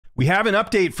We have an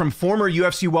update from former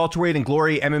UFC welterweight and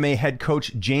Glory MMA head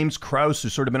coach James Krause,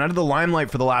 who's sort of been under the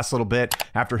limelight for the last little bit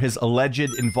after his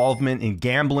alleged involvement in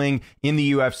gambling in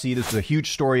the UFC. This was a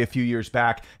huge story a few years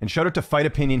back. And shout out to Fight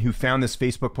Opinion who found this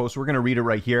Facebook post. We're going to read it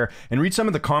right here and read some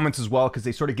of the comments as well, because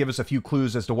they sort of give us a few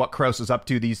clues as to what Krause is up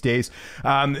to these days.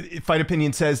 Fight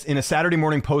Opinion says, in a Saturday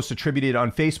morning post attributed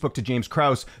on Facebook to James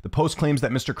Krause, the post claims that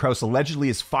Mr. Krause allegedly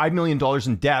is $5 million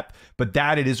in debt, but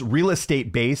that it is real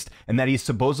estate based and that he's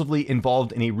supposedly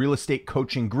involved in a real estate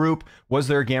coaching group. Was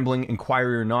there a gambling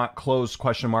inquiry or not? Closed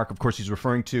question mark. Of course, he's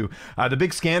referring to the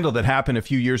big scandal that happened a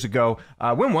few years ago.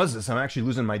 When was this? I'm actually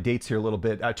losing my dates here a little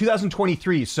bit.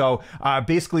 2023. So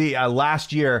basically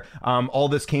last year, all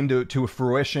this came to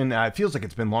fruition. It feels like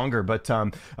it's been longer, but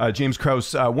James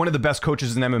Krause, one of the best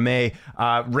coaches in MMA,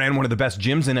 ran one of the best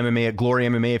gyms in MMA at Glory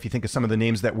MMA. If you think of some of the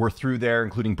names that were through there,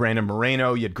 including Brandon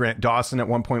Moreno, you had Grant Dawson at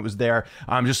one point was there.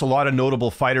 Just a lot of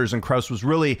notable fighters, and Krause was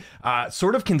really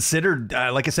sort of considered,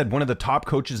 like I said, one of the top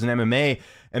coaches in MMA.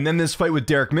 And then this fight with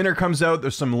Derek Minner comes out.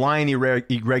 There's some line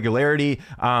irregularity.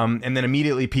 And then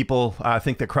immediately people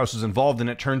think that Krause is involved. And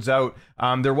it turns out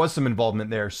there was some involvement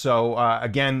there. So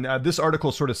again, this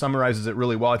article sort of summarizes it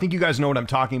really well. I think you guys know what I'm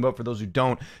talking about. For those who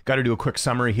don't, got to do a quick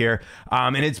summary here.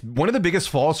 And it's one of the biggest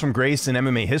falls from grace in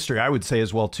MMA history, I would say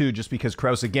as well, too, just because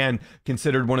Krause, again,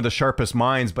 considered one of the sharpest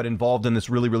minds, but involved in this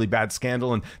really, really bad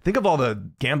scandal. And think of all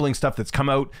the gambling stuff that's come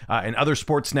out in other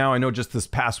sports now. I know just this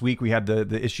past week we had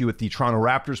the issue with the Toronto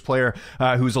Raptors player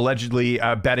who's allegedly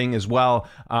betting as well.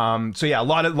 So yeah, a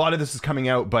lot of this is coming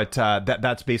out, but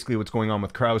that's basically what's going on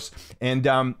with Krause.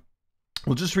 And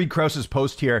we'll just read Krause's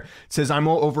post here. It says, I'm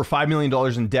over $5 million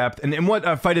in debt. And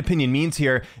what Fight Opinion means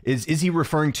here is he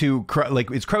referring to,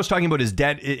 like, is Krause talking about his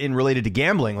debt in related to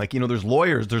gambling? Like, you know, there's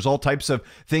lawyers, there's all types of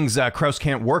things Krause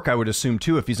can't work, I would assume,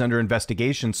 too, if he's under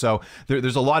investigation. So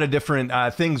there's a lot of different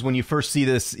things when you first see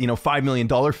this, you know, $5 million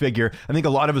figure. I think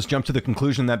a lot of us jump to the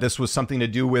conclusion that this was something to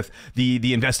do with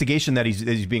the investigation that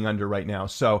he's being under right now.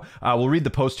 So we'll read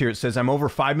the post here. It says, I'm over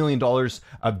 $5 million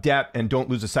of debt and don't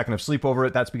lose a second of sleep over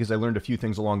it. That's because I learned a few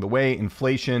things along the way.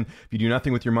 Inflation. If you do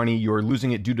nothing with your money, you're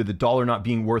losing it due to the dollar not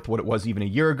being worth what it was even a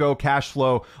year ago. Cash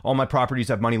flow. All my properties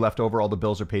have money left over. All the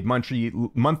bills are paid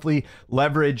monthly.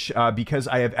 Leverage. Because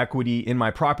I have equity in my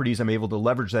properties, I'm able to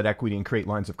leverage that equity and create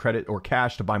lines of credit or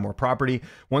cash to buy more property.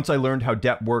 Once I learned how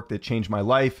debt worked, it changed my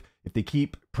life. If they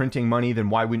keep printing money,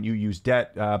 then why wouldn't you use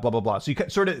debt? Blah, blah, blah. So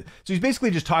he's basically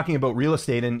just talking about real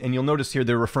estate. And you'll notice here,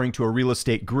 they're referring to a real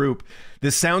estate group.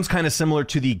 This sounds kind of similar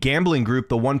to the gambling group,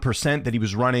 the 1% that he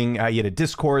was running. He had a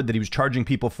Discord that he was charging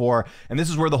people for. And this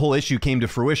is where the whole issue came to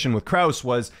fruition with Krause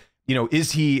was, you know,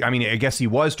 is he, I mean, I guess he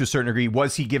was to a certain degree,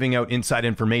 was he giving out inside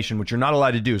information, which you're not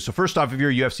allowed to do? So first off, if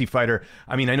you're a UFC fighter,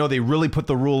 I mean, I know they really put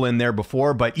the rule in there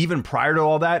before, but even prior to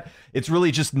all that, it's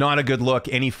really just not a good look,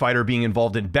 any fighter being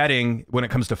involved in betting when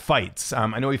it comes to fights.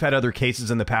 I know we've had other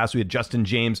cases in the past. We had Justin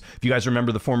James, if you guys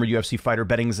remember, the former UFC fighter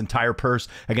betting his entire purse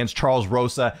against Charles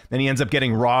Rosa. Then he ends up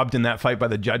getting robbed in that fight by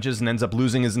the judges and ends up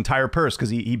losing his entire purse because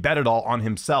he bet it all on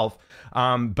himself.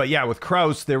 But yeah, with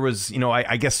Krause, there was, you know,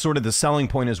 I guess sort of the selling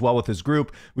point as well with his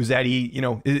group was that he, you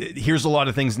know, here's a lot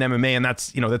of things in MMA, and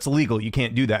that's, you know, that's illegal. You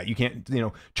can't do that. You can't, you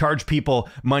know, charge people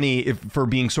money for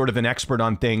being sort of an expert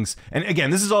on things. And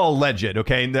again, this is all alleged,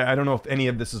 okay? I don't know if any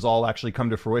of this has all actually come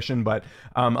to fruition, but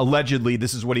allegedly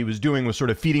this is what he was doing, was sort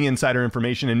of feeding insider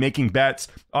information and making bets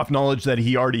off knowledge that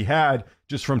he already had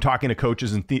just from talking to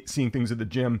coaches and seeing things at the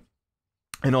gym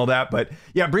and all that. But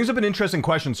yeah, it brings up an interesting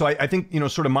question. So I think, you know,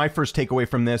 sort of my first takeaway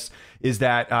from this is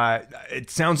that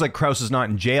it sounds like Krause is not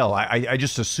in jail. I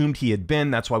just assumed he had been.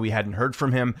 That's why we hadn't heard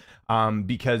from him,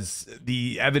 because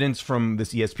the evidence from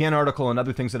this ESPN article and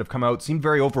other things that have come out seemed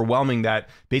very overwhelming that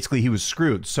basically he was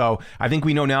screwed. So I think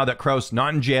we know now that Krause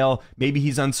not in jail. Maybe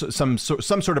he's on some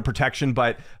sort of protection.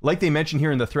 But like they mentioned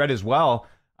here in the thread as well,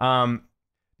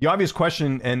 the obvious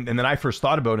question, and that I first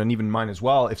thought about, and even mine as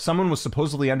well, if someone was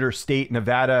supposedly under state,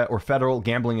 Nevada, or federal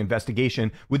gambling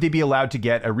investigation, would they be allowed to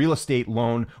get a real estate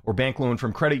loan or bank loan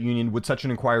from credit union? Would such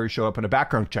an inquiry show up in a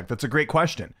background check? That's a great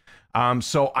question.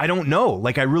 So I don't know.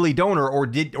 Like, I really don't. Or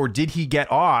did he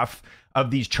get off of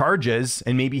these charges,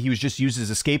 and maybe he was just used as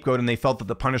a scapegoat, and they felt that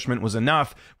the punishment was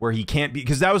enough where he can't be,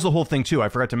 because that was the whole thing too. I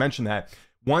forgot to mention that.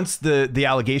 Once the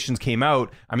allegations came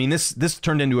out, I mean, this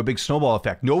turned into a big snowball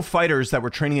effect. No fighters that were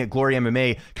training at Glory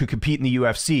MMA could compete in the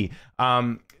UFC.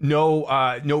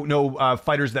 No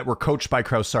fighters that were coached by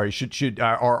Krause,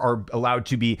 are allowed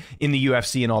to be in the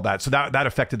UFC and all that. So that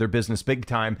affected their business big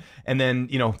time. And then,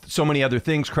 you know, so many other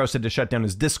things. Krause had to shut down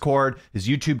his Discord, his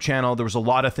YouTube channel. There was a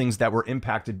lot of things that were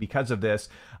impacted because of this.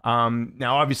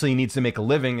 Now, obviously, he needs to make a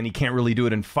living, and he can't really do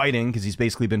it in fighting because he's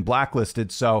basically been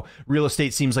blacklisted. So real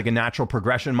estate seems like a natural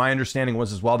progression. My understanding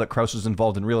was as well that Krause was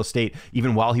involved in real estate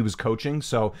even while he was coaching.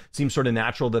 So it seems sort of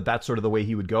natural that that's sort of the way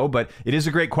he would go. But it is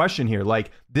a great question here.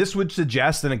 Like, this would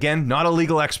suggest, and again, not a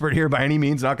legal expert here by any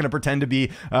means, not going to pretend to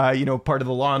be, part of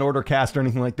the Law and Order cast or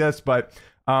anything like this, but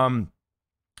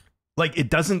like, it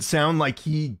doesn't sound like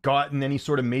he got in any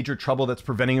sort of major trouble that's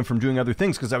preventing him from doing other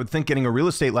things. Because I would think getting a real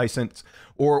estate license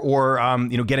or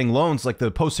getting loans, like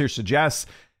the post here suggests,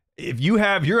 if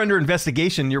you're under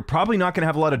investigation, you're probably not going to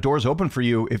have a lot of doors open for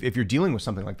you if you're dealing with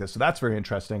something like this. So that's very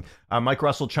interesting. Mike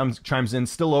Russell chimes in,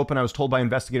 still open. I was told by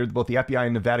investigators that both the FBI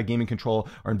and Nevada Gaming Control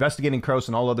are investigating Krause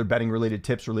and all other betting related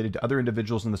tips related to other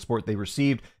individuals in the sport they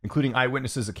received, including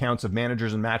eyewitnesses' accounts of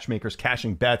managers and matchmakers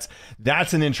cashing bets.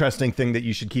 That's an interesting thing that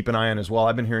you should keep an eye on as well.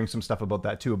 I've been hearing some stuff about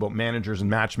that too, about managers and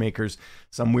matchmakers,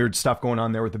 some weird stuff going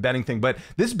on there with the betting thing. But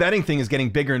this betting thing is getting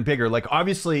bigger and bigger. Like,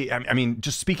 obviously, I mean,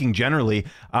 just speaking generally,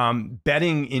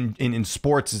 betting in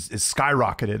sports is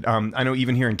skyrocketed. I know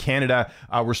even here in Canada,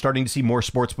 we're starting to see more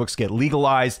sports books get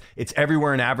legalized. It's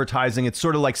everywhere in advertising. It's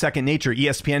sort of like second nature.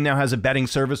 ESPN now has a betting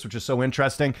service, which is so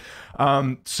interesting.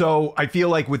 So I feel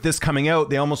like with this coming out,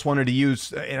 they almost wanted to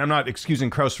use, and I'm not excusing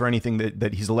Krause for anything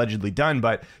that he's allegedly done,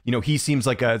 but he seems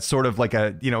like a sort of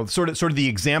the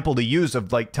example to use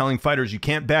of like telling fighters, you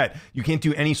can't bet, you can't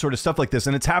do any sort of stuff like this.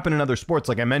 And it's happened in other sports.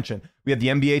 Like I mentioned, we had the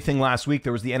NBA thing last week.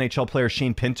 There was the NHL player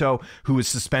Shane Pinto, who was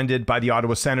suspended by the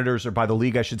Ottawa Senators, or by the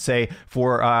league, I should say,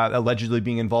 for allegedly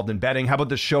being involved in betting. How about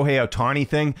the Shohei Ohtani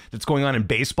thing that's going on in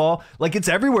baseball? Like, it's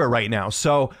everywhere right now.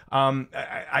 So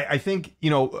I think,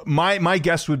 my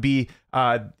guess would be,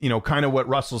 kind of what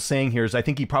Russell's saying here is I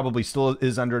think he probably still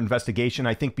is under investigation.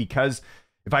 I think because,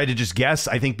 if I had to just guess,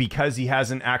 I think because he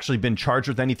hasn't actually been charged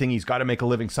with anything, he's got to make a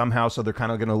living somehow. So they're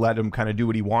kind of going to let him kind of do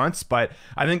what he wants. But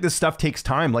I think this stuff takes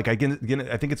time. Like, I think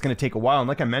it's going to take a while. And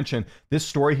like I mentioned, this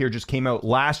story here just came out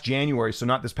last January. So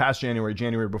not this past January,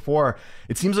 January before.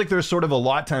 It seems like there's sort of a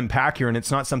lot to unpack here, and it's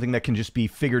not something that can just be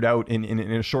figured out in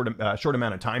a short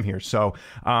amount of time here. So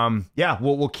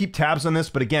we'll keep tabs on this.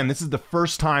 But again, this is the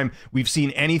first time we've seen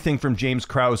anything from James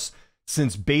Krause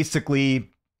since basically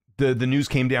the news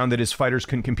came down that his fighters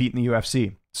couldn't compete in the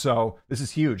UFC. So this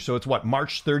is huge. So it's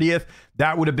March 30th.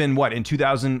 That would have been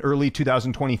in early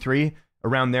 2023,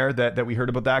 around there that we heard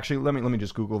about that. Actually, let me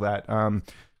just Google that.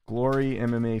 Glory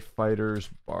MMA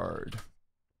fighters barred.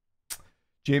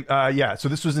 James, so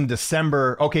this was in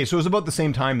December. Okay, so it was about the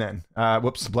same time then.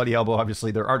 Whoops, bloody elbow. Obviously,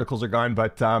 their articles are gone,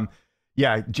 but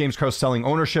James Krause selling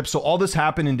ownership. So all this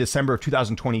happened in December of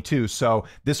 2022. So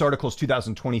this article is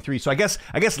 2023. So I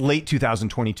guess late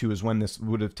 2022 is when this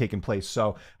would have taken place.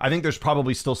 So I think there's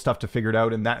probably still stuff to figure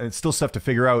out, and it's still stuff to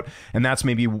figure out, and that's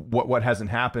maybe what hasn't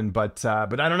happened. But I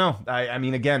don't know. I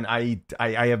mean, again, I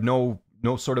have no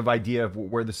sort of idea of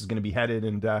where this is going to be headed,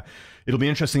 and it'll be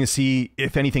interesting to see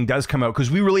if anything does come out,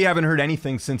 because we really haven't heard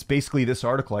anything since basically this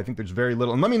article. I think there's very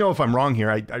little, and let me know if I'm wrong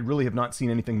here. I really have not seen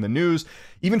anything in the news.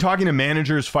 Even talking to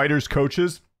managers, fighters,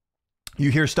 coaches, you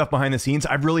hear stuff behind the scenes.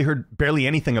 I've really heard barely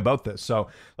anything about this. So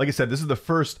like I said, this is the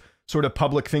first sort of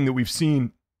public thing that we've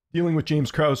seen dealing with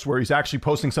James Krause, where he's actually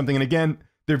posting something. And again,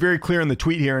 they're very clear in the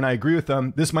tweet here, and I agree with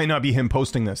them. This might not be him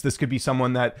posting this. This could be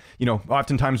someone that,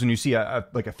 oftentimes when you see a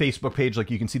Facebook page, like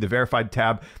you can see the verified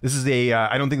tab. This is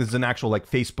I don't think this is an actual like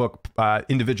Facebook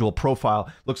individual profile.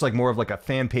 Looks like more of like a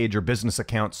fan page or business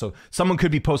account. So someone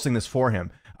could be posting this for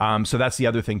him. So that's the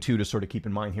other thing too to sort of keep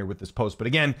in mind here with this post. But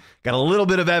again, got a little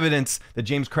bit of evidence that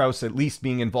James Krause, at least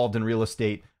being involved in real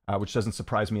estate, which doesn't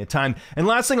surprise me a ton. And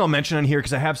last thing I'll mention on here,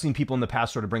 because I have seen people in the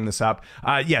past sort of bring this up.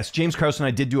 Yes, James Krause and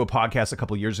I did do a podcast a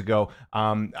couple years ago.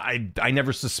 I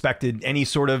never suspected any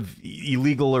sort of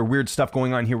illegal or weird stuff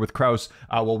going on here with Krause.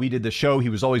 While we did the show, he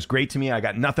was always great to me. I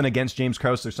got nothing against James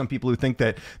Krause. There's some people who think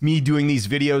that me doing these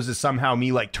videos is somehow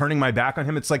me like turning my back on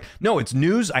him. It's like, no, it's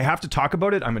news. I have to talk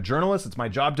about it. I'm a journalist. It's my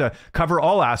job to cover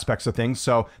all aspects of things.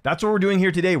 So that's what we're doing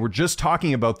here today. We're just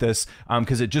talking about this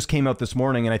because it just came out this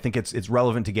morning, and I think it's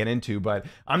relevant to get into. But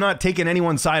I'm not taking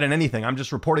anyone's side on anything. I'm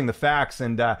just reporting the facts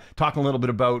and talking a little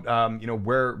bit about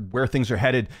where things are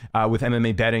headed with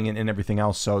MMA betting and everything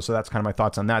else. So that's kind of my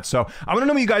thoughts on that. So I want to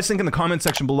know what you guys think in the comment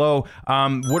section below.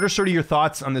 What are sort of your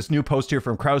thoughts on this new post here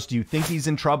from Krause? Do you think he's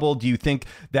in trouble? Do you think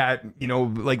that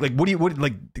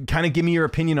kind of give me your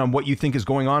opinion on what you think is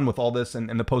going on with all this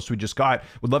and the post we just got?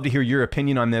 Would love to hear your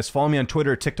opinion on this. Follow me on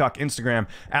Twitter, TikTok, Instagram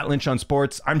 @Lynch on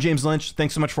Sports. I'm James Lynch.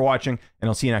 Thanks so much for watching, and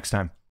I'll see you next time.